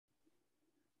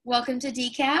Welcome to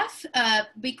Decaf, a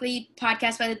weekly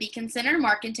podcast by the Beacon Center.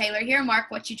 Mark and Taylor here.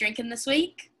 Mark, what you drinking this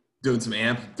week? Doing some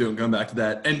going back to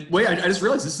that. And wait, I just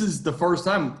realized this is the first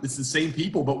time it's the same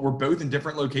people, but we're both in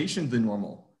different locations than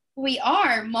normal. We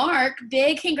are. Mark,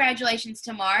 big congratulations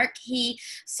to Mark. He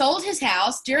sold his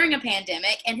house during a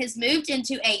pandemic and has moved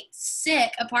into a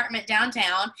sick apartment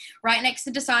downtown right next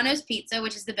to Desano's Pizza,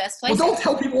 which is the best place. Well, don't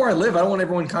tell people where I live. I don't want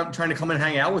everyone trying to come and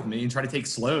hang out with me and try to take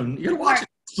Sloan. You gotta watch it.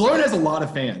 Sloan has a lot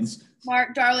of fans.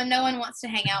 Mark, darling, no one wants to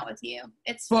hang out with you.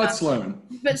 It's but Sloan.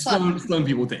 But Sloan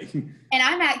people take. And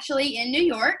I'm actually in New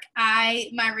York.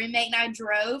 My roommate and I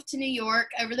drove to New York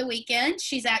over the weekend.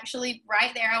 She's actually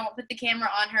right there. I won't put the camera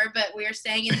on her, but we are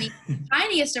staying in the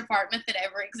tiniest apartment that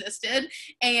ever existed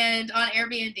and on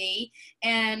Airbnb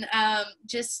and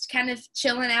just kind of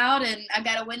chilling out. And I've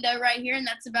got a window right here, and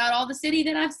that's about all the city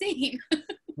that I've seen.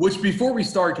 Which, before we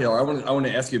start, Taylor, I want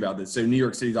to ask you about this. So New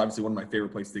York City is obviously one of my favorite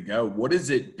places to go. What has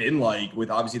it been like with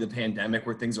obviously the pandemic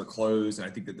where things are closed? And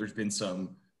I think that there's been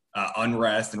some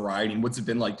unrest and rioting. What's it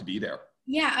been like to be there?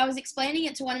 Yeah, I was explaining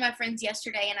it to one of my friends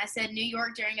yesterday, and I said New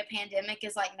York during a pandemic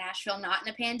is like Nashville not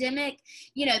in a pandemic.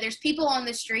 You know, there's people on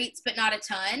the streets, but not a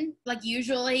ton. Like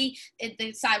usually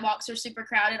the sidewalks are super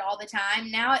crowded all the time.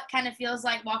 Now it kind of feels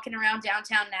like walking around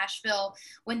downtown Nashville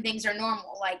when things are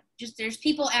normal. Like just there's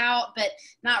people out, but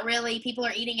not really. People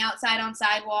are eating outside on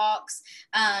sidewalks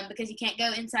because you can't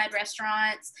go inside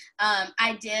restaurants.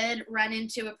 I did run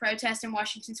into a protest in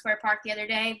Washington Square Park the other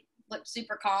day. Looked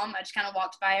super calm. I just kind of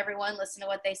walked by everyone, listened to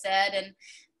what they said, and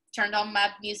turned on my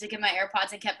music and my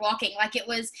AirPods and kept walking. Like it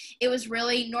was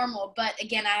really normal. But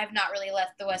again, I have not really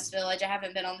left the West Village. I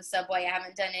haven't been on the subway. I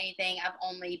haven't done anything. I've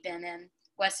only been in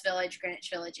West Village, Greenwich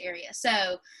Village area.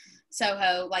 So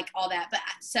Soho, like all that. But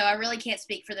so I really can't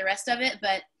speak for the rest of it,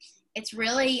 but it's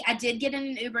really, I did get in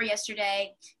an Uber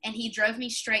yesterday, and he drove me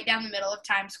straight down the middle of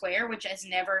Times Square, which has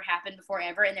never happened before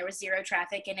ever, and there was zero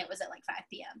traffic, and it was at like 5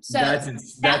 p.m. So that's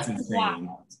insane.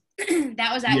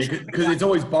 That was actually because it's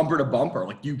always bumper to bumper,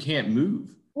 like you can't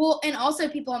move. Well, and also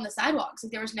people on the sidewalks.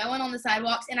 Like there was no one on the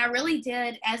sidewalks, and I really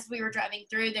did. As we were driving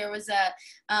through, there was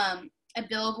a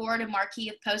billboard, a marquee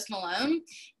of Post Malone,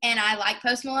 and I like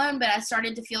Post Malone, but I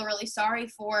started to feel really sorry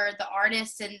for the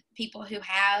artists and people who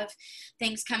have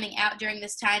things coming out during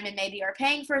this time and maybe are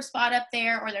paying for a spot up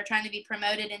there, or they're trying to be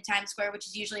promoted in Times Square, which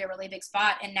is usually a really big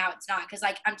spot, and now it's not, because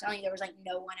like I'm telling you, there was like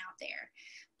no one out there.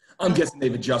 I'm guessing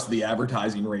they've adjusted the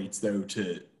advertising rates though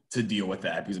to deal with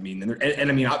that, because I mean,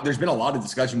 there's been a lot of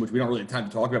discussion, which we don't really have time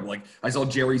to talk about, but like I saw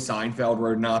Jerry Seinfeld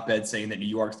wrote an op-ed saying that New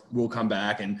York will come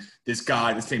back, and this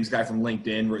famous guy from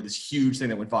LinkedIn wrote this huge thing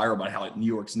that went viral about how New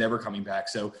York's never coming back.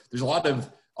 So there's a lot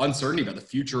of uncertainty about the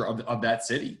future of that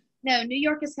city. No, New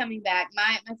York is coming back.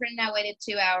 My friend and I waited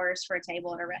 2 hours for a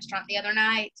table at a restaurant the other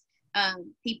night.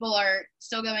 People are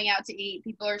still going out to eat.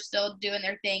 People are still doing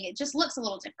their thing. It just looks a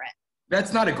little different.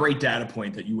 That's not a great data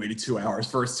point that you waited 2 hours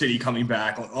for a city coming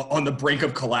back on the brink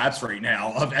of collapse right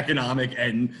now, of economic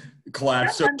and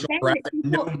collapse, social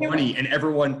no money, and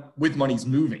everyone with money's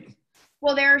moving.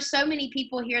 Well, there are so many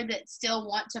people here that still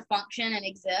want to function and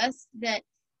exist that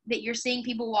you're seeing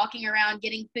people walking around,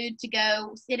 getting food to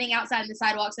go, sitting outside on the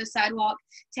sidewalks. Those sidewalk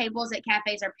tables at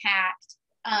cafes are packed.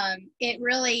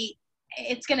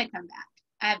 It's going to come back.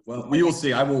 Well, we will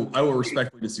see. I will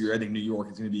respectfully disagree. I think New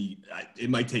York is going to be, it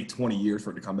might take 20 years for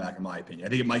it to come back, in my opinion. I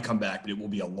think it might come back, but it will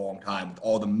be a long time with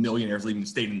all the millionaires leaving the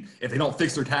state. And if they don't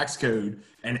fix their tax code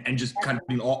and just kind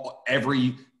of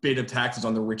every bit of taxes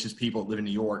on the richest people that live in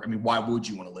New York, I mean, why would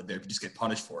you want to live there if you just get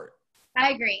punished for it?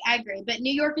 I agree. But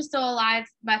New York is still alive.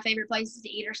 My favorite places to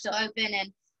eat are still open.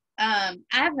 And I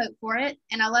have hope for it.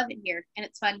 And I love it here. And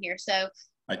it's fun here. So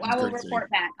I will report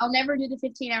back. I'll never do the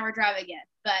 15-hour drive again,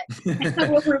 but I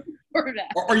will report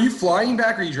back. Are you flying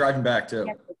back, or are you driving back too?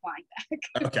 Yes, we're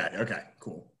flying back. Okay,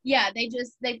 cool. Yeah, they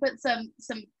put some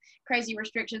crazy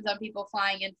restrictions on people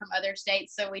flying in from other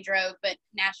states, so we drove. But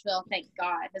Nashville, thank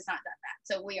God, has not done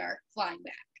that, so we are flying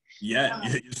back. Yeah,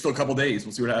 it's still a couple days.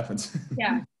 We'll see what happens.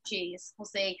 Yeah, geez, we'll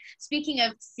see. Speaking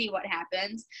of see what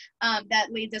happens, that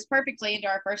leads us perfectly into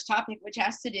our first topic, which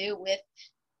has to do with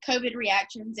COVID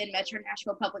reactions in Metro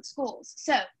Nashville public schools.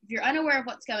 So if you're unaware of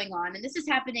what's going on, and this is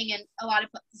happening in a lot of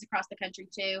places across the country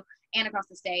too, and across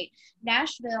the state,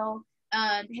 Nashville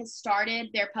has started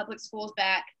their public schools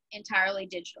back entirely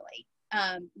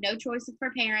digitally. No choices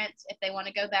for parents if they want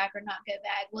to go back or not go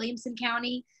back. Williamson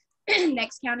County,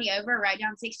 next county over, right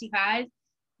down 65,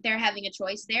 they're having a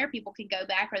choice there. People can go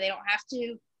back or they don't have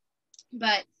to.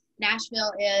 But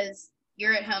Nashville is,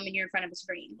 you're at home and you're in front of a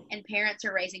screen, and parents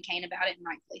are raising Cain about it, and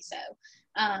rightfully so.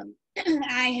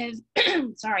 I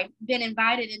have been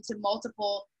invited into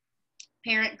multiple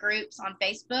parent groups on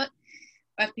Facebook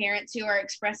of parents who are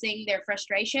expressing their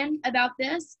frustration about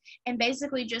this, and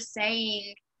basically just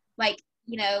saying, like,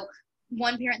 you know,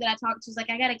 one parent that I talked to was like,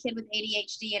 I got a kid with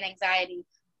ADHD and anxiety,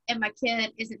 and my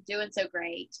kid isn't doing so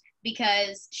great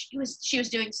because she was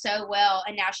doing so well,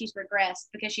 and now she's regressed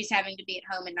because she's having to be at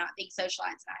home and not being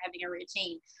socialized, not having a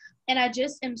routine. And I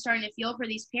just am starting to feel for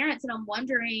these parents, and I'm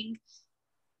wondering,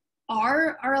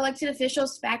 are our elected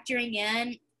officials factoring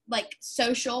in like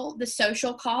the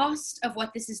social cost of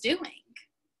what this is doing?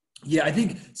 Yeah, I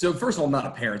think so. First of all, I'm not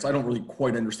a parent, so I don't really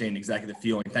quite understand exactly the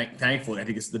feeling. Thankfully, I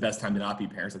think it's the best time to not be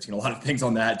parents. I've seen a lot of things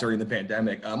on that during the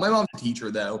pandemic. My mom's a teacher,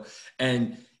 though,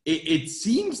 and it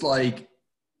seems like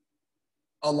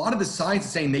a lot of the science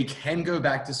is saying they can go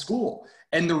back to school,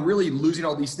 and they're really losing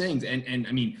all these things. And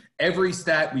I mean, every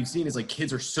stat we've seen is like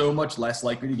kids are so much less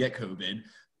likely to get COVID.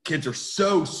 Kids are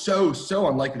so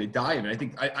unlikely to die of it. I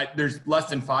think there's less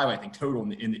than 5, I think, total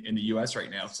in the U.S.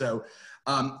 right now. So.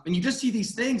 And you just see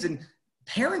these things, and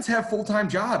parents have full-time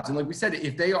jobs. And like we said,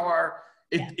 if they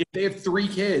have 3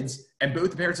 kids and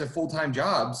both the parents have full-time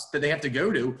jobs that they have to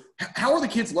go to, how are the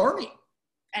kids learning?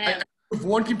 I know. With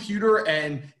one computer,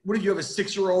 and what if you have a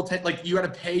 6-year-old, like you got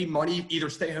to pay money, either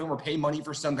stay home or pay money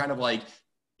for some kind of like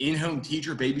in-home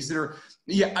teacher, babysitter.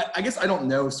 Yeah, I guess I don't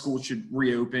know if schools should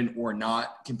reopen or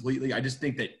not completely. I just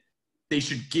think that they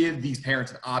should give these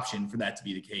parents an option for that to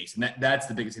be the case. And that's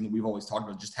the biggest thing that we've always talked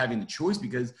about, just having the choice,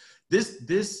 because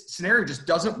this scenario just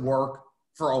doesn't work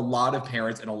for a lot of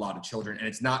parents and a lot of children, and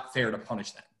it's not fair to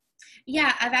punish them.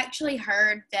 Yeah, I've actually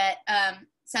heard that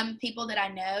some people that I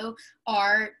know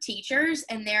are teachers,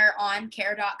 and they're on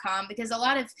care.com because a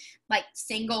lot of like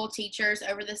single teachers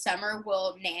over the summer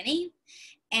will nanny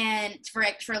and for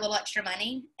a little extra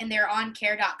money, and they're on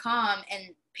care.com, and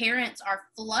parents are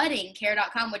flooding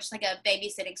care.com, which is like a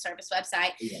babysitting service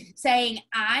website, saying,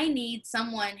 I need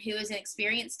someone who is an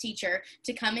experienced teacher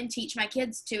to come and teach my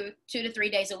kids 2 to 3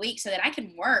 days a week so that I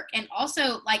can work. And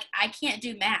also, like, I can't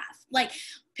do math. Like,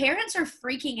 parents are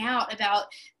freaking out about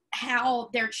how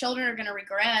their children are going to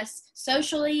regress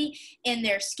socially in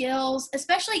their skills,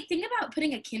 especially think about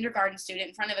putting a kindergarten student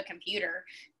in front of a computer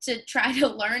to try to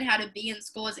learn how to be in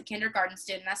school as a kindergarten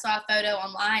student. I saw a photo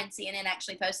online, CNN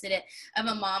actually posted it, of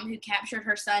a mom who captured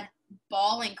her son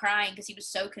bawling, crying because he was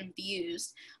so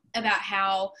confused about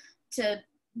how to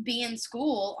be in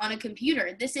school on a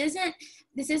computer. This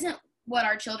isn't what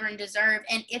our children deserve.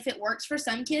 And if it works for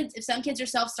some kids, if some kids are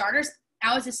self-starters,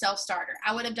 I was a self-starter.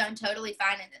 I would have done totally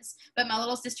fine in this, but my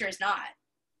little sister is not.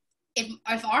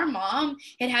 If our mom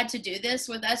had to do this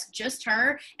with us, just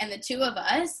her and the 2 of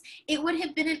us, it would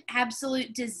have been an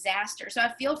absolute disaster. So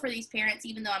I feel for these parents,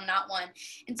 even though I'm not one.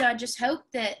 And so I just hope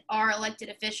that our elected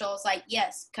officials, like,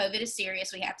 yes, COVID is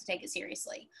serious. We have to take it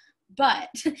seriously. But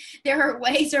there are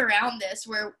ways around this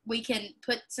where we can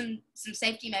put some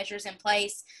safety measures in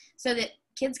place so that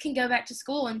kids can go back to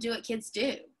school and do what kids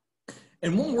do.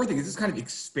 And one more thing is just kind of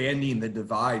expanding the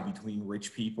divide between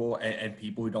rich people and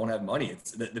people who don't have money.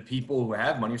 It's the people who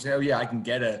have money say, oh yeah, I can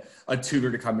get a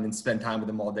tutor to come in and spend time with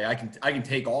them all day. I can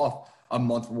take off a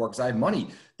month from work because I have money.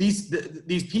 These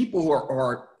people who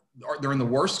are they're in the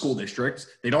worst school districts.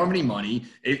 They don't have any money.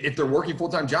 If they're working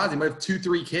full-time jobs, they might have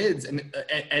 2-3 kids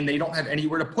and they don't have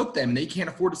anywhere to put them. They can't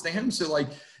afford to stay home. So like,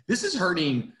 this is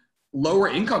hurting lower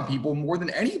income people more than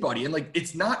anybody. And like,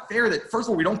 it's not fair that, first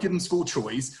of all, we don't give them school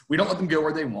choice. We don't let them go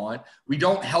where they want. We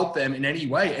don't help them in any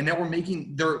way. And then we're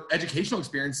making their educational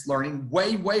experience learning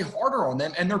way, way harder on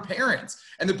them and their parents.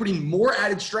 And they're putting more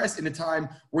added stress in a time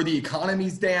where the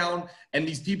economy's down and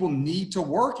these people need to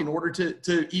work in order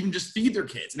to even just feed their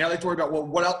kids. And now they have to worry about, well,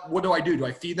 what do I do? Do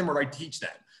I feed them or do I teach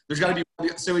them? There's got to be,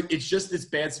 so it's just this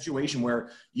bad situation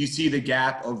where you see the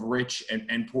gap of rich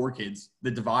and poor kids,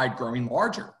 the divide growing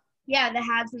larger. Yeah, the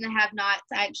haves and the have-nots.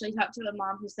 I actually talked to a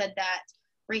mom who said that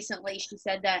recently. She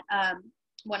said that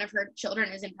one of her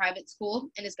children is in private school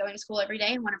and is going to school every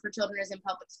day, and one of her children is in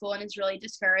public school and is really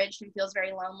discouraged and feels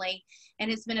very lonely.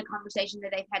 And it's been a conversation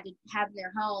that they've had to have in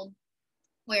their home,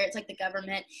 where it's like the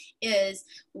government is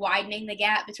widening the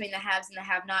gap between the haves and the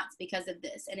have-nots because of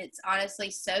this. And it's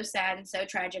honestly so sad and so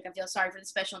tragic. I feel sorry for the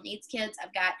special needs kids.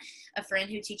 I've got a friend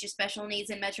who teaches special needs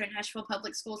in Metro Nashville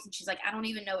public schools, and she's like, I don't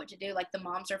even know what to do. Like, the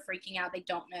moms are freaking out. They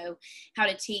don't know how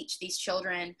to teach these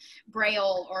children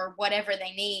Braille or whatever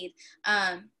they need.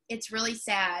 It's really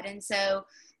sad. And so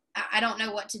I don't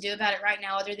know what to do about it right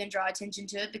now other than draw attention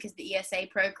to it, because the ESA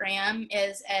program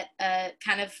is at a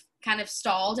kind of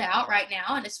stalled out right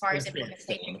now, and as far as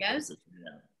implementation goes.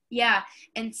 Yeah.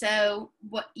 And so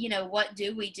what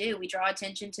do? We draw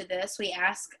attention to this. We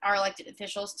ask our elected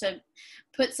officials to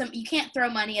put you can't throw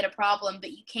money at a problem,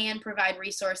 but you can provide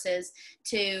resources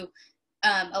to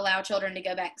allow children to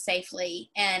go back safely.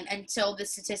 And until the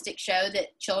statistics show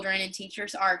that children and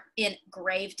teachers are in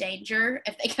grave danger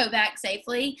if they go back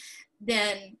safely,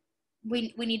 then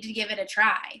we need to give it a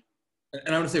try.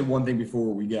 And I want to say one thing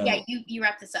before we go. Yeah, you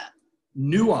wrap this up.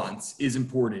 Nuance is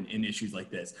important in issues like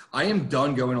this. I am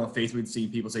done going on Facebook and seeing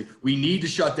people say, we need to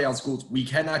shut down schools. We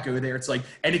cannot go there. It's like,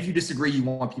 and if you disagree, you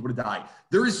want people to die.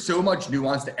 There is so much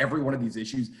nuance to every one of these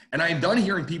issues. And I am done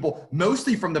hearing people,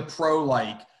 mostly from the pro,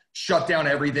 like, shut down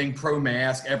everything,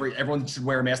 pro-mask, everyone should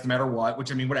wear a mask no matter what,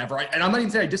 which I mean, whatever. And I'm not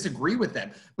even saying I disagree with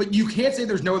them, but you can't say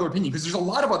there's no other opinion because there's a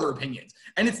lot of other opinions.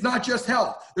 And it's not just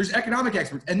health. There's economic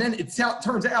experts. And then it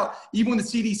turns out, even when the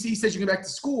CDC says you can go back to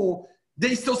school,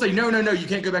 they still say, no, you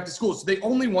can't go back to school. So they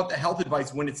only want the health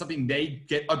advice when it's something they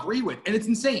agree with. And it's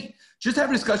insane. Just have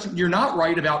a discussion. You're not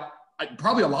right about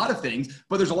probably a lot of things,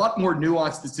 but there's a lot more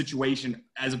nuance to the situation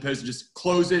as opposed to just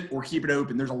close it or keep it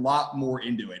open. There's a lot more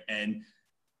into it. And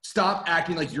stop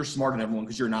acting like you're smarter than everyone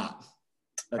because you're not.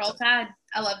 Roll Tide.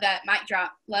 I love that. Mic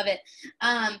drop. Love it.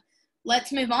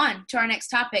 Let's move on to our next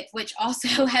topic, which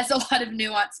also has a lot of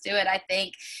nuance to it, I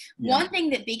think. Yeah. One thing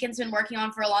that Beacon's been working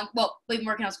on we've been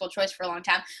working on school choice for a long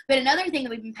time, but another thing that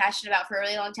we've been passionate about for a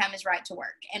really long time is right to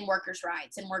work and workers'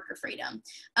 rights and worker freedom.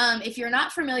 If you're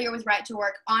not familiar with right to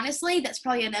work, honestly, that's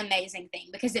probably an amazing thing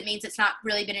because it means it's not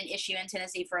really been an issue in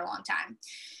Tennessee for a long time.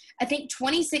 I think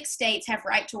 26 states have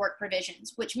right to work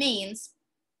provisions, which means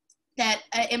that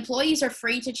employees are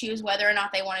free to choose whether or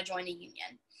not they want to join a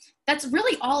union. That's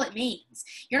really all it means.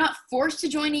 You're not forced to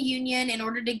join a union in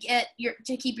order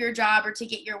to keep your job or to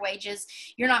get your wages.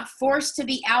 You're not forced to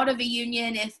be out of a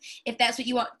union if that's what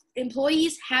you want.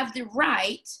 Employees have the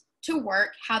right to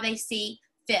work how they see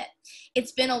fit.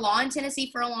 It's been a law in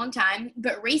Tennessee for a long time,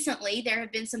 but recently there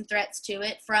have been some threats to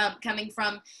it coming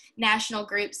from national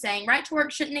groups saying right to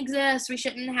work shouldn't exist. We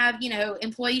shouldn't have,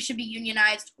 employees should be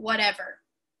unionized, whatever.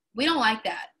 We don't like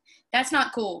that. That's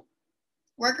not cool.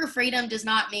 Worker freedom does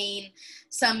not mean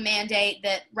some mandate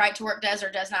that right to work does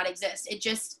or does not exist.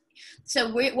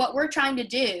 What we're trying to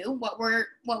do,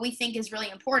 what we think is really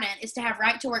important is to have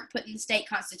right to work put in the state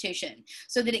constitution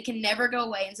so that it can never go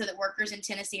away and so that workers in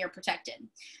Tennessee are protected.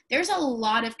 There's a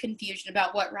lot of confusion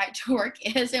about what right to work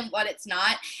is and what it's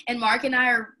not. And Mark and I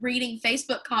are reading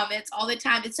Facebook comments all the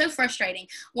time. It's so frustrating.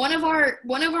 One of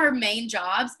our main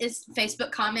jobs is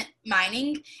Facebook comment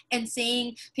mining and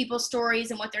seeing people's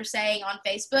stories and what they're saying on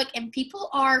Facebook. And people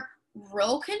are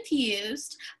real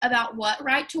confused about what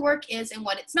right to work is and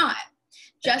what it's not.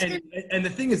 And the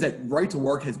thing is that right to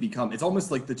work has become, it's almost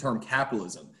like the term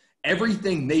capitalism.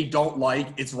 Everything they don't like,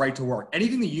 it's right to work.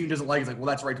 Anything the union doesn't like, it's like, well,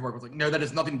 that's right to work. It's like, no, that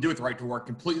has nothing to do with right to work,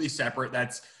 completely separate.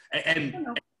 And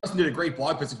Justin did a great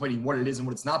blog post explaining what it is and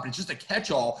what it's not, but it's just a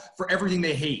catch-all for everything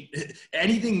they hate.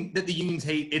 Anything that the unions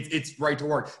hate, it's right to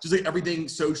work. Just like everything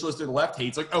socialist or the left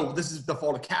hates, like, oh, this is the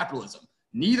fault of capitalism.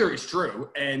 Neither is true,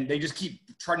 and they just keep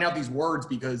trying out these words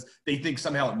because they think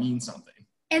somehow it means something.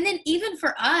 And then even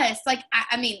for us, like,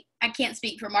 I mean, I can't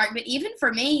speak for Mark, but even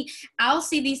for me, I'll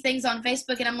see these things on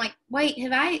Facebook, and I'm like, wait,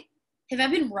 have I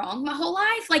been wrong my whole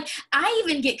life? Like, I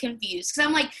even get confused because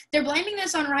I'm like, they're blaming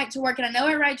this on right to work, and I know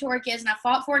what right to work is, and I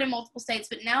fought for it in multiple states,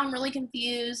 but now I'm really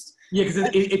confused. Yeah, because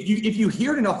if you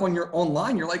hear it enough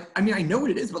online, you're like, I mean, I know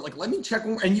what it is, but like, let me check,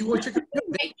 and you go check it.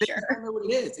 They don't know what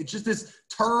it is. It's just this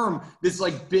term, this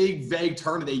like big vague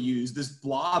term that they use, this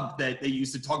blob that they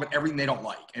use to talk about everything they don't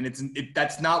like, and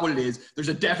that's not what it is. There's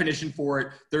a definition for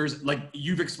it. There's like,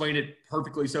 you've explained it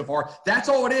perfectly so far. That's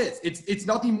all it is. It's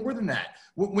nothing more than that.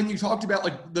 When you talked about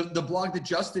like the blog that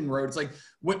Justin wrote, it's like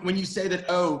when you say that,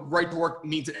 oh, right to work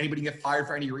means that anybody can get fired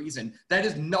for any reason, that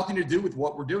has nothing to do with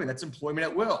what we're doing. That's employment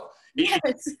at will. Yes.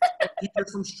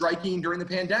 It's from striking during the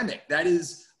pandemic. That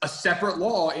is a separate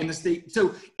law in the state.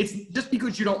 So it's just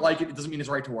because you don't like it, it doesn't mean it's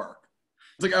right to work.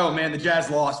 It's like, oh man, the Jazz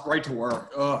lost, right to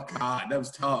work. Oh God, that was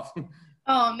tough.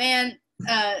 Oh man,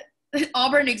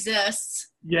 Auburn exists.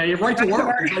 Yeah, you're right to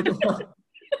work.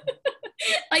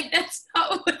 Like, that's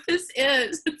not what this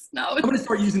is. It's not what I'm going to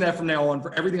start using that from now on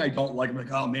for everything I don't like. I'm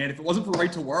like, oh man, if it wasn't for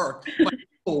right to work,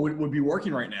 would be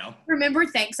working right now. Remember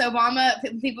Thanks Obama?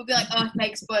 People be like, oh,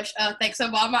 thanks Bush. Thanks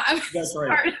Obama. That's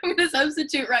right. I'm going to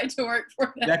substitute right to work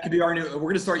for that. That could be our new, we're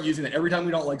going to start using it. Every time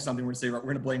we don't like something, we're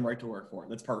going to blame right to work for it.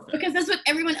 That's perfect. Because that's what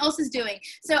everyone else is doing.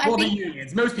 So I think the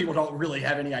unions, most people don't really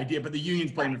have any idea, but the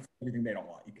unions blame it for everything they don't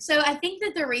like. So I think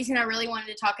that the reason I really wanted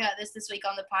to talk about this week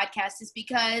on the podcast is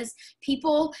because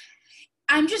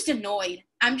I'm just annoyed.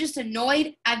 I've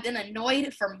been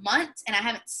annoyed for months, and I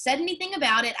haven't said anything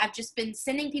about it. I've just been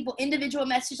sending people individual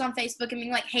messages on Facebook and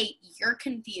being like, hey, you're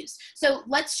confused. So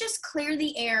let's just clear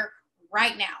the air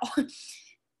right now.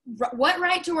 what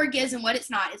right to work is and what it's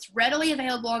not. It's readily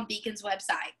available on Beacon's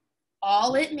website.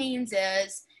 All it means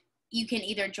is you can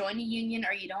either join a union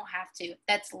or you don't have to.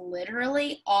 That's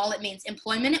literally all it means.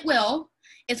 Employment at will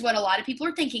is what a lot of people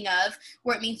are thinking of,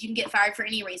 where it means you can get fired for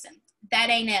any reason. That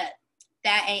ain't it.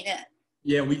 That ain't it.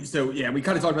 Yeah, we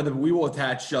kind of talked about that, but we will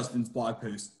attach Justin's blog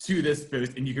post to this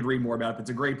post, and you can read more about it. It's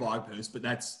a great blog post, but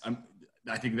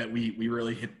I think that we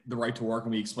really hit the right to work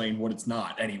and we explained what it's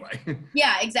not anyway.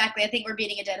 Yeah, exactly. I think we're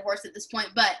beating a dead horse at this point,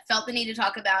 but felt the need to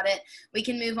talk about it. We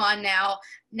can move on now.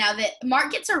 Now that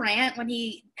Mark gets a rant when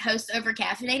he hosts Over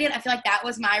Caffeinated, I feel like that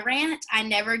was my rant. I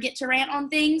never get to rant on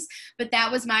things, but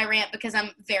that was my rant because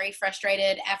I'm very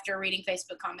frustrated after reading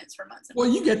Facebook comments for months. Well,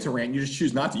 you get to rant. You just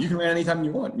choose not to. You can rant anytime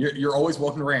you want. You're always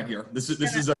welcome to rant here. This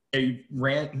is a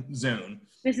rant zone.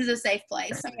 This is a safe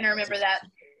place. I'm going to remember that.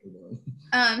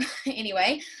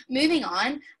 Anyway, moving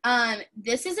on.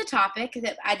 This is a topic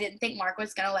that I didn't think Mark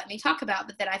was going to let me talk about,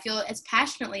 but that I feel as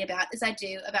passionately about as I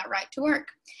do about right to work.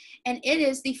 And it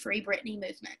is the Free Britney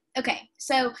movement. Okay,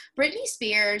 so Britney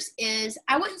Spears is,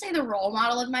 I wouldn't say the role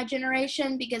model of my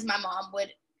generation because my mom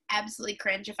would absolutely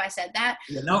cringe if I said that.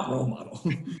 Yeah, not role model.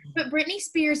 But Britney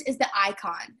Spears is the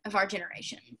icon of our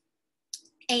generation.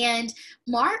 And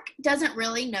Mark doesn't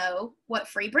really know what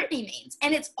Free Britney means.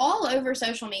 And it's all over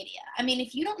social media. I mean,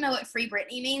 if you don't know what Free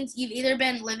Britney means, you've either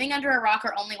been living under a rock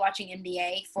or only watching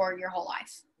NBA for your whole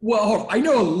life. Well, hold on. I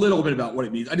know a little bit about what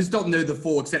it means. I just don't know the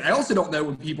full extent. I also don't know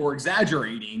when people are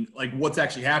exaggerating, like what's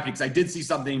actually happening. Because I did see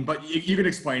something, but you can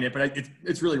explain it. But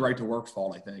it's really right to work's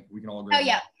fault, I think. We can all agree. Oh,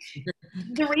 yeah.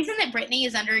 The reason that Britney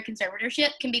is under a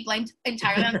conservatorship can be blamed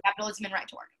entirely on capitalism and right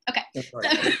to work. Okay. That's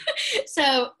right.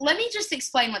 So let me just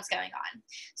explain what's going on.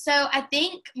 So I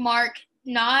think, Mark,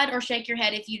 nod or shake your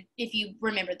head if you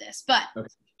remember this. But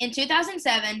in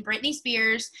 2007, Britney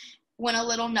Spears went a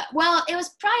little nut. Well, it was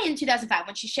probably in 2005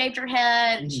 when she shaved her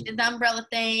head and she did the umbrella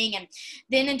thing. And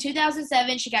then in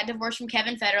 2007, she got divorced from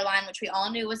Kevin Federline, which we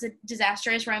all knew was a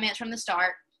disastrous romance from the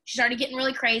start. She started getting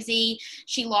really crazy.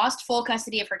 She lost full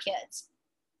custody of her kids.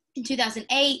 In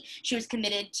 2008, she was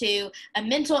committed to a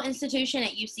mental institution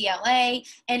at UCLA,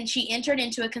 and she entered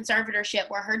into a conservatorship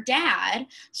where her dad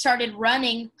started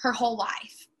running her whole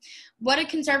life. What a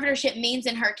conservatorship means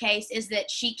in her case is that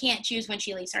she can't choose when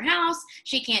she leaves her house.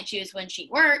 She can't choose when she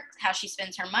works, how she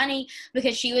spends her money,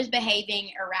 because she was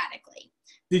behaving erratically.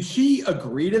 Did she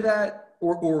agree to that,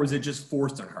 or was it just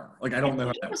forced on her? Like, I don't know.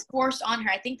 It was forced on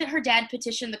her. I think that her dad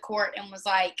petitioned the court and was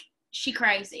like, she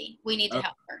crazy. We need to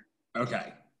help her.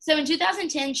 Okay. So in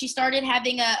 2010, she started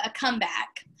having a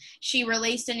comeback. She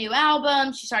released a new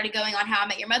album. She started going on How I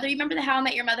Met Your Mother. You remember the How I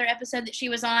Met Your Mother episode that she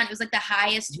was on? It was like the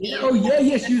highest view. Oh,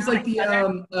 yeah. She was like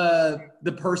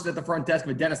the person at the front desk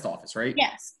of a dentist office, right?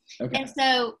 Yes. Okay. And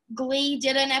so Glee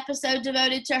did an episode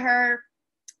devoted to her,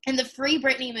 and the Free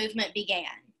Britney movement began.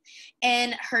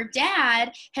 And her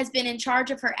dad has been in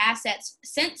charge of her assets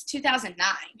since 2009.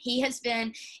 He has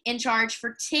been in charge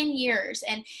for 10 years.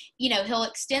 And, he'll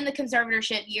extend the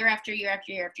conservatorship year after year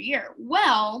after year after year.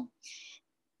 Well,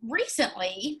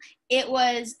 recently, it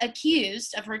was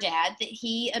accused of her dad that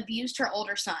he abused her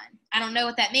older son. I don't know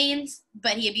what that means,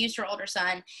 but he abused her older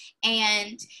son,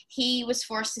 and he was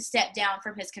forced to step down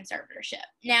from his conservatorship.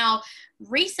 Now,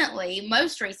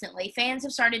 most recently, fans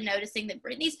have started noticing that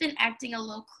Britney's been acting a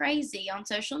little crazy on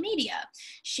social media.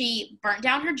 She burnt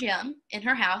down her gym in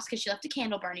her house because she left a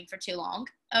candle burning for too long.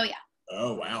 Oh, yeah.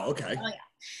 Oh, wow. Okay. Oh, yeah.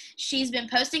 She's been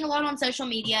posting a lot on social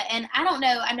media, and I don't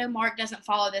know. I know Mark doesn't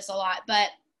follow this a lot, but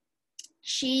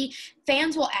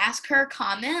fans will ask her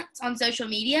comments on social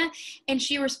media, and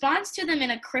she responds to them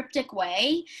in a cryptic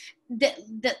way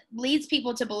that leads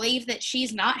people to believe that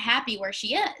she's not happy where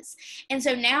she is. And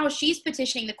so now she's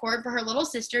petitioning the court for her little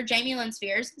sister, Jamie Lynn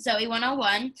Spears, Zoe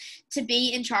 101, to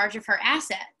be in charge of her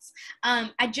assets.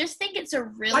 I just think it's a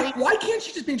really... Why can't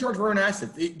she just be in charge of her own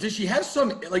assets? Does she have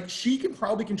she can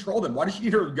probably control them. Why does she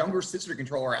need her younger sister to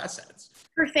control her assets?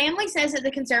 Her family says that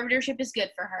the conservatorship is good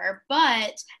for her,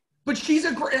 but she's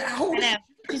a great...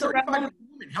 She's a woman.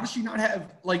 How does she not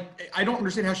have... I don't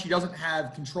understand how she doesn't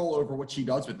have control over what she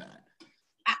does with that.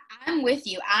 I'm with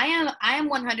you. I am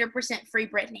 100% Free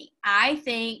Britney. I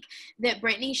think that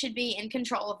Britney should be in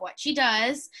control of what she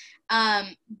does.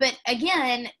 But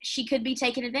again, she could be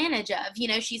taken advantage of.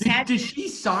 She's had... Did she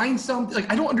sign something?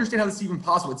 I don't understand how this is even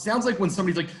possible. It sounds like when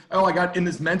somebody's like, oh, I got in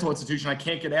this mental institution, I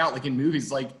can't get out, in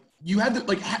movies, you had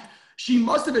to, she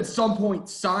must have at some point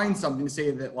signed something to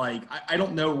say that, I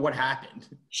don't know what happened.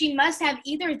 She must have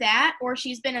either that or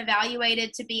she's been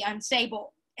evaluated to be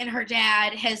unstable, and her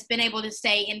dad has been able to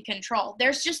stay in control.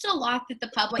 There's just a lot that the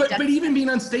public doesn't. But even being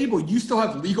unstable, you still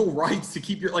have legal rights to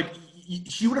keep your,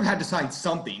 she would have had to sign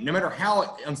something, no matter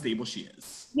how unstable she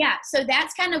is. Yeah, so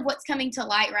that's kind of what's coming to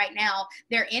light right now.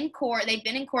 They're in court. They've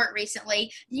been in court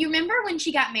recently. You remember when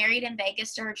she got married in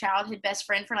Vegas to her childhood best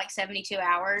friend for like 72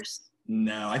 hours?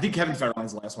 No, I think Kevin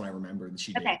Federline's the last one I remember that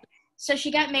she did. Okay. So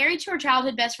she got married to her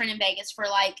childhood best friend in Vegas for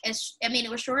like, it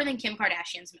was shorter than Kim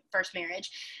Kardashian's first marriage,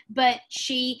 but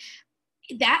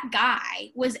that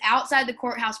guy was outside the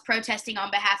courthouse protesting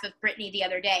on behalf of Britney the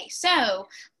other day. So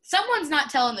someone's not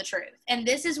telling the truth. And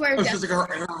this is where she's like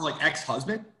her like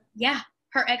ex-husband? Yeah,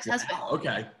 her ex-husband. Wow,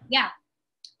 okay. Yeah.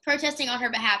 Protesting on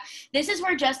her behalf. This is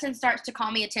where Justin starts to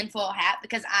call me a tinfoil hat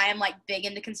because I am like big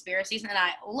into conspiracies and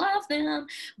I love them.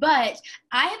 But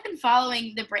I have been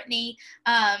following the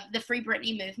Free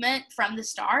Britney movement from the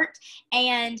start.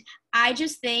 And I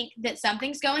just think that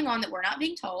something's going on that we're not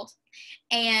being told.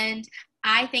 And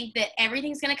I think that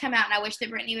everything's going to come out, and I wish that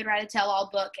Britney would write a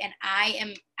tell-all book. And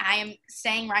I am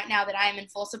saying right now that I am in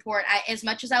full support. As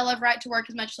much as I love right to work,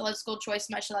 as much as I love school choice, as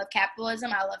much as I love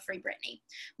capitalism, I love Free Britney.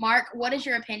 Mark, what is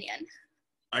your opinion?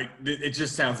 It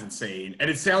just sounds insane. And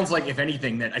it sounds like, if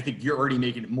anything, that I think you're already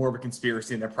making it more of a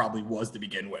conspiracy than there probably was to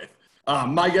begin with.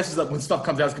 My guess is that when stuff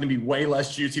comes out, it's going to be way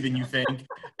less juicy than you think.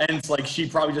 And it's like she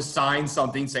probably just signed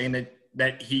something saying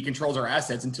that he controls her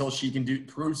assets until she can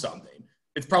prove something.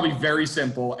 It's probably very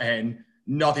simple and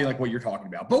nothing like what you're talking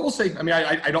about. But we'll see. I mean,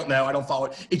 I don't know. I don't follow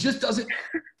it. It just doesn't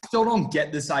 – still don't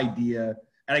get this idea.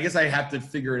 And I guess I have to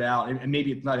figure it out. And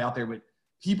maybe it's not out there, but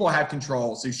people have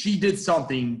control. So she did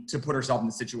something to put herself in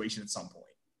the situation at some point.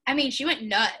 I mean, she went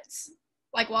nuts.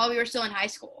 Like while we were still in high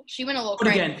school. She went a little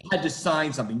crazy. But again, had to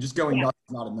sign something. Just going nuts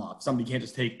is not enough. Somebody can't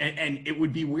just take – and it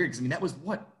would be weird because, I mean, that was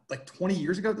what? Like 20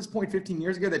 years ago at this point, 15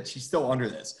 years ago that she's still under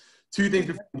this. Two things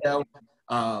before we go.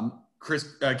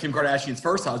 Kim Kardashian's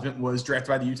first husband was drafted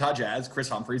by the Utah Jazz, Chris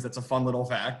Humphries. That's a fun little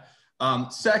fact.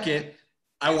 Second,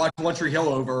 I watched One Tree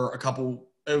Hill a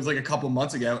couple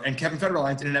months ago, and Kevin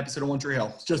Federline's in an episode of One Tree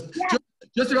Hill. Just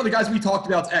about the guys we talked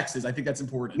about's exes. I think that's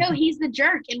important. No, he's the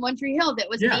jerk in One Tree Hill that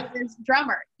was Bieber's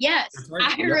drummer. Yes,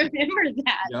 right. I remember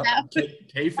that. Yep.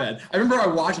 K-Fed. I remember I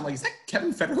watched him, like, is that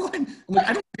Kevin Federline? I'm like,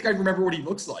 I don't think I remember what he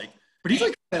looks like. But he's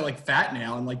like fat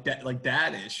now and like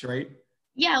dad-ish, right?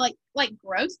 Yeah, like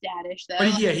gross dadish though. But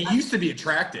he used to be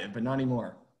attractive, but not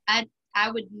anymore. I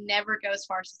would never go as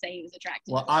far as to say he was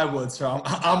attractive. Well, I would, so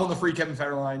I'm on the free Kevin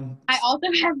Federline. I also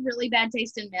have really bad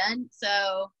taste in men,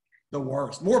 so. The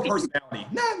worst. More personality.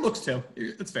 Looks too.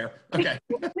 It's fair. Okay.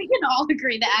 We can all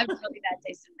agree that I have really bad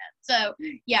taste in men.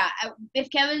 So, yeah, if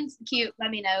Kevin's cute, let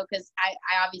me know because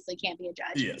I obviously can't be a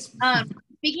judge. Yes.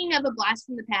 Speaking of a blast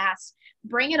from the past,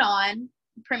 Bring It On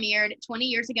premiered 20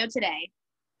 years ago today.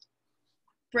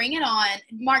 Bring It On.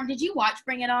 Mark, did you watch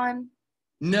Bring It On?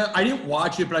 No, I didn't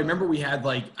watch it, but I remember we had,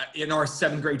 like, in our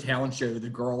 7th grade talent show, the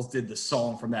girls did the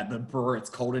song from that, the Brr, It's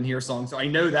Cold in Here song. So I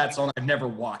know that song. I've never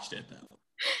watched it, though.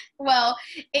 Well,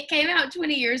 it came out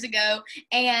 20 years ago,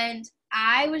 and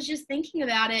I was just thinking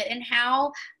about it and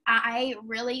how I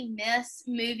really miss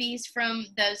movies from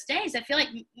those days. I feel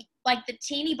like the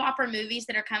teeny bopper movies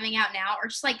that are coming out now are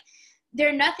just like,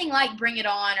 they're nothing like Bring It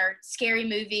On or Scary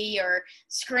Movie or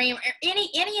Scream or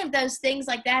any of those things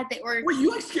like that were. Wait,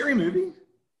 you like Scary Movie?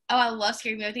 Oh, I love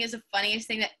Scary Movie. I think it's the funniest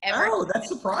thing that ever. Oh, that's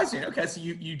surprising. Okay, so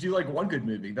you do like one good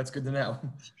movie. That's good to know.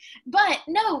 But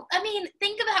no, I mean,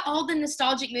 think about all the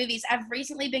nostalgic movies. I've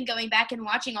recently been going back and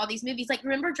watching all these movies. Like,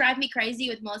 remember Drive Me Crazy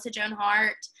with Melissa Joan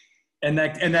Hart? And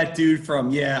that dude from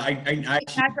the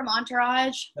guy from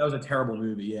Entourage. That was a terrible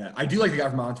movie. Yeah, I do like the guy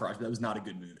from Entourage, but that was not a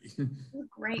good movie. It was a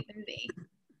great movie.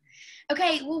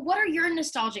 Okay, well, what are your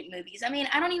nostalgic movies? I mean,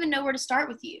 I don't even know where to start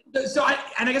with you. So I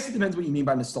guess it depends what you mean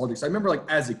by nostalgic. So I remember, like,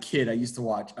 as a kid, I used to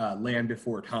watch Land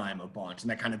Before Time a bunch,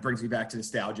 and that kind of brings me back to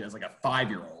nostalgia as like a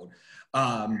 5-year-old.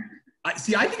 I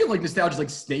think of like nostalgia like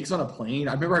Snakes on a Plane.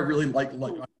 I remember I really like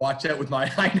watch that with my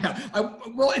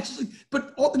it's just like,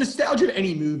 but all the nostalgia of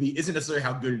any movie isn't necessarily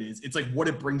how good it is. It's like what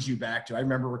it brings you back to. I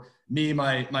remember me and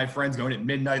my friends going at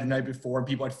midnight the night before, and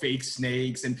people had fake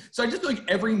snakes, and so I just feel like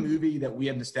every movie that we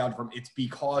have nostalgia from, it's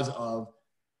because of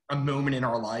a moment in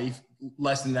our life,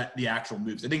 less than the actual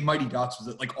movies. I think Mighty Ducks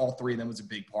was like all three of them was a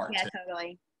big part. Yeah, too.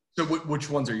 totally. So which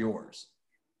ones are yours?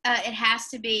 It has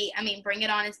to be, I mean, Bring It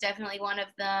On is definitely one of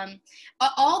them.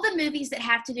 All the movies that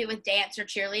have to do with dance or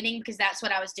cheerleading, because that's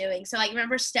what I was doing. So, like,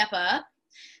 remember Step Up?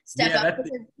 Step Up.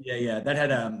 That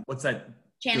had, what's that?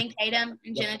 Channing Tatum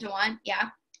and Jenna Dewan. Yeah.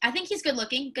 I think he's good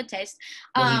looking, good taste.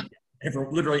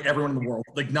 Literally everyone in the world,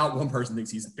 like not one person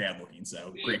thinks he's bad looking,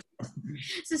 so great.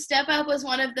 So Step Up was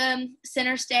one of them.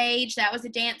 Center Stage, that was a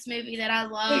dance movie that I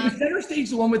love. Wait, Center Stage,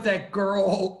 the one with that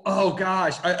girl, oh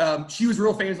gosh, she was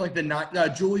real famous, like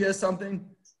the Julia something.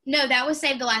 No, that was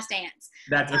Save the Last Dance.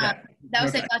 That's okay. That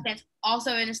was Okay. Save the Last Dance.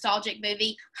 Also a nostalgic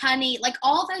movie. Honey, like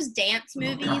all those dance Oh,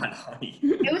 movies. God, honey.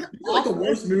 It was These are like the awful.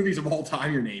 worst movies of all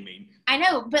time you're naming. I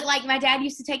know, but like my dad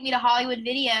used to take me to Hollywood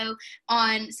Video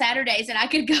on Saturdays, and I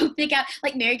could go pick out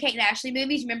like Mary Kate and Ashley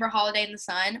movies. Remember Holiday in the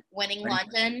Sun, Winning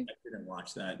London? I didn't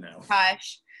watch that, no.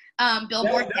 Gosh,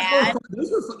 Billboard Dad. Those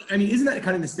were fun. I mean, isn't that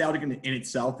kind of nostalgic in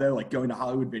itself, though? Like going to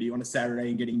Hollywood Video on a Saturday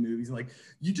and getting movies. And like,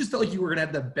 you just felt like you were gonna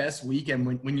have the best weekend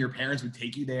when your parents would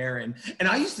take you there. And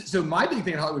I used to. So my big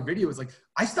thing in Hollywood Video was like,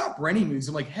 I stopped renting movies.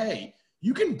 I'm like, hey,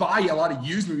 you can buy a lot of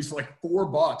used movies for like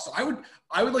 $4. So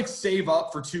I would like save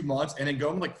up for 2 months and then go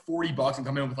in with like $40 and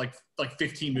come in with like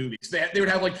 15 movies. They would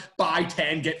have like buy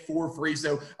 10 get 4 free.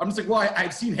 So I'm just like, well,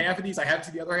 I've seen half of these. I haven't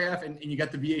seen the other half, and you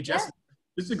got the VHS. Yeah.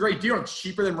 This is a great deal. It's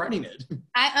cheaper than renting it.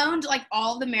 I owned like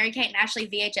all the Mary Kate and Ashley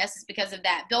VHSs because of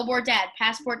that. Billboard Dad,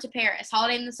 Passport to Paris,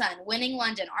 Holiday in the Sun, Winning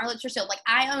London, Our Lips Are Sealed. Like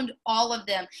I owned all of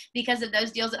them because of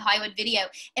those deals at Hollywood Video.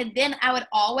 And then I would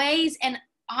always, and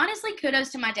honestly,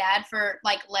 kudos to my dad for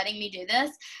like letting me do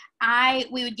this.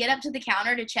 We would get up to the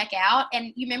counter to check out,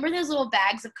 and you remember those little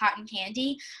bags of cotton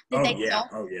candy that they sold?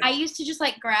 Oh, yeah. I used to just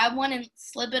like grab one and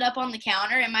slip it up on the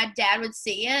counter, and my dad would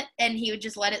see it and he would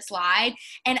just let it slide,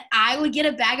 and I would get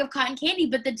a bag of cotton candy.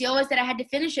 But the deal was that I had to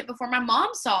finish it before my mom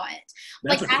saw it.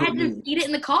 That's like I had to eat it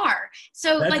in the car.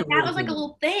 So That's like a that really was like a cool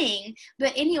little thing.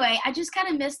 But anyway, I just kind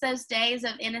of miss those days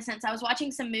of innocence. I was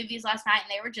watching some movies last night and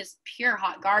they were just pure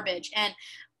hot garbage, and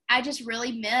I just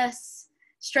really miss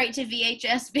straight to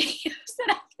VHS videos that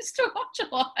I used to watch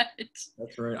a lot.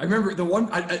 That's right. I remember the one,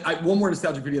 one more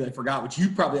nostalgic video that I forgot, which you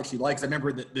probably actually like, 'cause I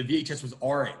remember that the VHS was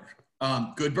orange.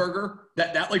 Good Burger.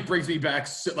 That like brings me back.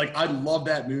 So, like, I love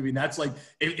that movie. And that's like,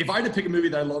 if I had to pick a movie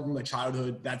that I loved from my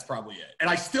childhood, that's probably it. And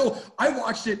I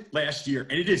watched it last year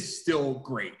and it is still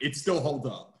great. It still holds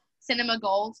up. Cinema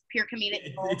gold, pure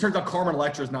comedic gold. It turns out Carmen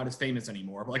Electra is not as famous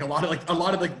anymore. But like a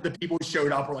lot of the people who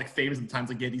showed up were like famous at the times.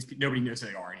 Like, yeah, nobody knows who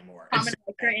they are anymore. Carmen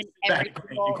Electra in every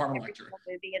single Carmen Electra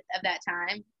movie of that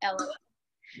time. LOL.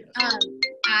 Yes.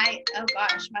 Oh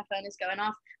gosh, my phone is going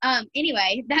off.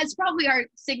 Anyway, that's probably our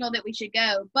signal that we should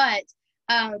go. But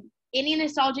any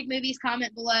nostalgic movies,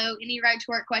 comment below. Any right to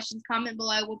work questions, comment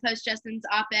below. We'll post Justin's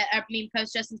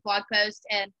post Justin's blog post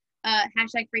and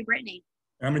hashtag Free Britney.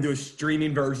 I'm going to do a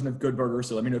streaming version of Good Burger,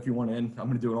 so let me know if you want in. I'm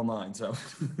going to do it online. So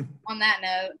On that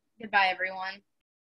note, goodbye, everyone.